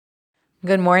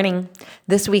Good morning.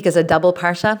 This week is a double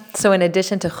parsha, so in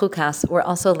addition to Chukas, we're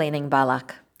also laning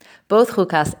Balak. Both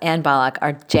Chukas and Balak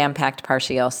are jam-packed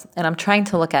parshios, and I'm trying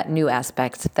to look at new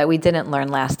aspects that we didn't learn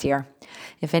last year.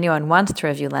 If anyone wants to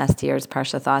review last year's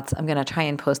parsha thoughts, I'm going to try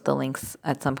and post the links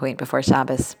at some point before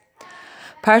Shabbos.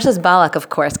 Parshas Balak, of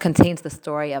course, contains the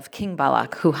story of King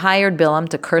Balak, who hired Bilam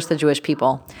to curse the Jewish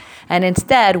people, and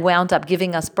instead wound up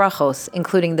giving us brachos,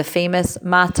 including the famous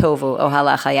Ma Tovu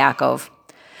Ohalecha Yaakov.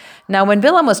 Now, when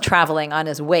Bilam was traveling on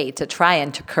his way to try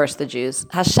and to curse the Jews,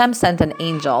 Hashem sent an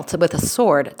angel with a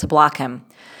sword to block him.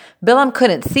 Bilam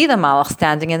couldn't see the Malach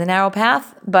standing in the narrow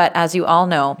path, but as you all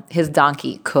know, his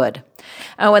donkey could.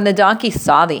 And when the donkey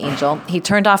saw the angel, he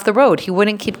turned off the road. He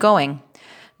wouldn't keep going.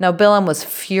 Now, Bilam was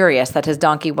furious that his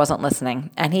donkey wasn't listening,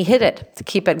 and he hit it to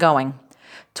keep it going.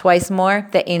 Twice more,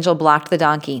 the angel blocked the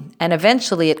donkey, and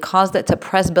eventually it caused it to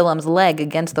press Bilam's leg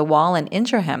against the wall and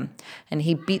injure him, and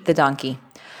he beat the donkey.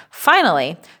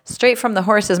 Finally, straight from the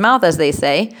horse's mouth, as they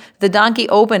say, the donkey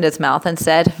opened its mouth and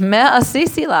said, Me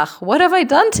asisi lach, what have I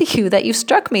done to you that you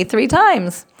struck me 3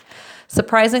 times?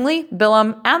 Surprisingly,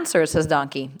 Bilam answers his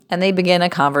donkey, and they begin a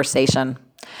conversation.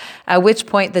 At which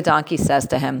point the donkey says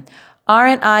to him,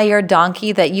 Aren't I your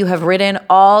donkey that you have ridden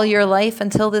all your life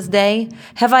until this day?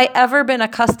 Have I ever been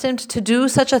accustomed to do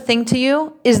such a thing to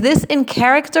you? Is this in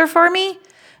character for me?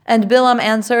 And Bilam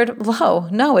answered, Lo,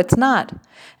 no, it's not.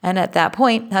 And at that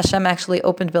point, Hashem actually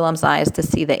opened Bilam's eyes to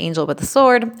see the angel with the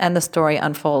sword, and the story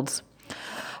unfolds.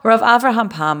 Rav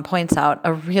Avraham Pam points out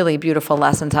a really beautiful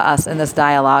lesson to us in this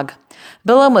dialogue.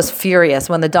 Bilam was furious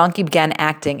when the donkey began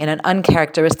acting in an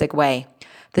uncharacteristic way.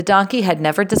 The donkey had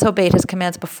never disobeyed his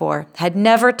commands before, had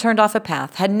never turned off a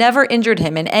path, had never injured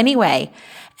him in any way.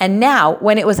 And now,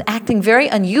 when it was acting very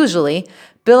unusually,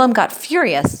 Bilam got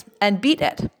furious and beat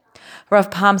it. Rav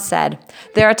Pam said,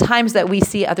 there are times that we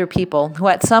see other people who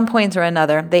at some point or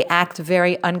another, they act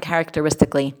very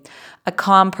uncharacteristically. A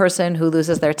calm person who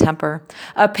loses their temper,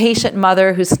 a patient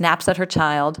mother who snaps at her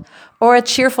child, or a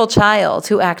cheerful child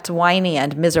who acts whiny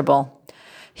and miserable.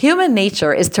 Human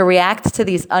nature is to react to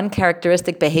these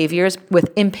uncharacteristic behaviors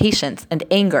with impatience and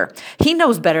anger. He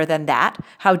knows better than that.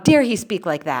 How dare he speak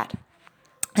like that?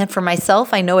 And for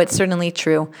myself, I know it's certainly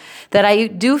true that I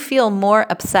do feel more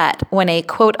upset when a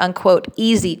quote-unquote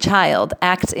easy child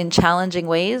acts in challenging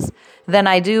ways than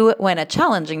I do when a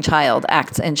challenging child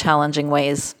acts in challenging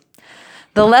ways.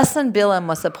 The lesson Bilam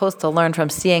was supposed to learn from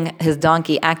seeing his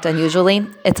donkey act unusually,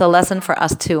 it's a lesson for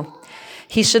us too.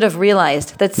 He should have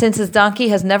realized that since his donkey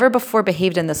has never before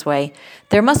behaved in this way,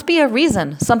 there must be a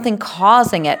reason, something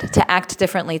causing it to act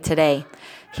differently today.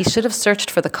 He should have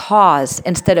searched for the cause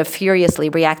instead of furiously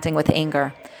reacting with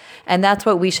anger. And that's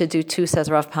what we should do too, says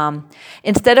Rav Pam.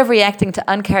 Instead of reacting to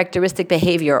uncharacteristic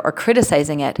behavior or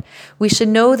criticizing it, we should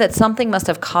know that something must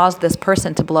have caused this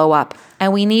person to blow up,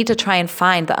 and we need to try and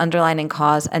find the underlying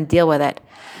cause and deal with it.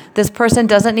 This person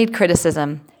doesn't need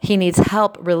criticism. He needs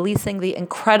help releasing the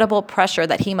incredible pressure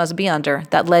that he must be under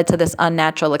that led to this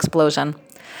unnatural explosion.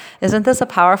 Isn't this a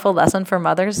powerful lesson for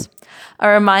mothers? A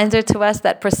reminder to us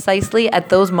that precisely at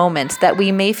those moments that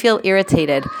we may feel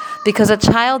irritated because a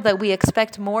child that we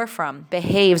expect more from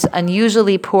behaves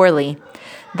unusually poorly,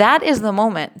 that is the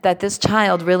moment that this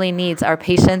child really needs our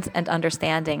patience and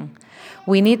understanding.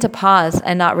 We need to pause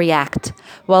and not react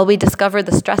while we discover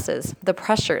the stresses, the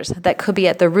pressures that could be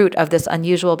at the root of this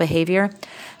unusual behavior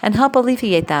and help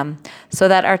alleviate them so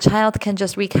that our child can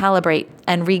just recalibrate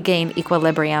and regain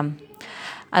equilibrium.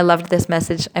 I loved this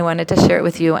message. I wanted to share it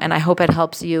with you, and I hope it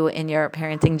helps you in your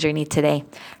parenting journey today.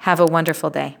 Have a wonderful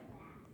day.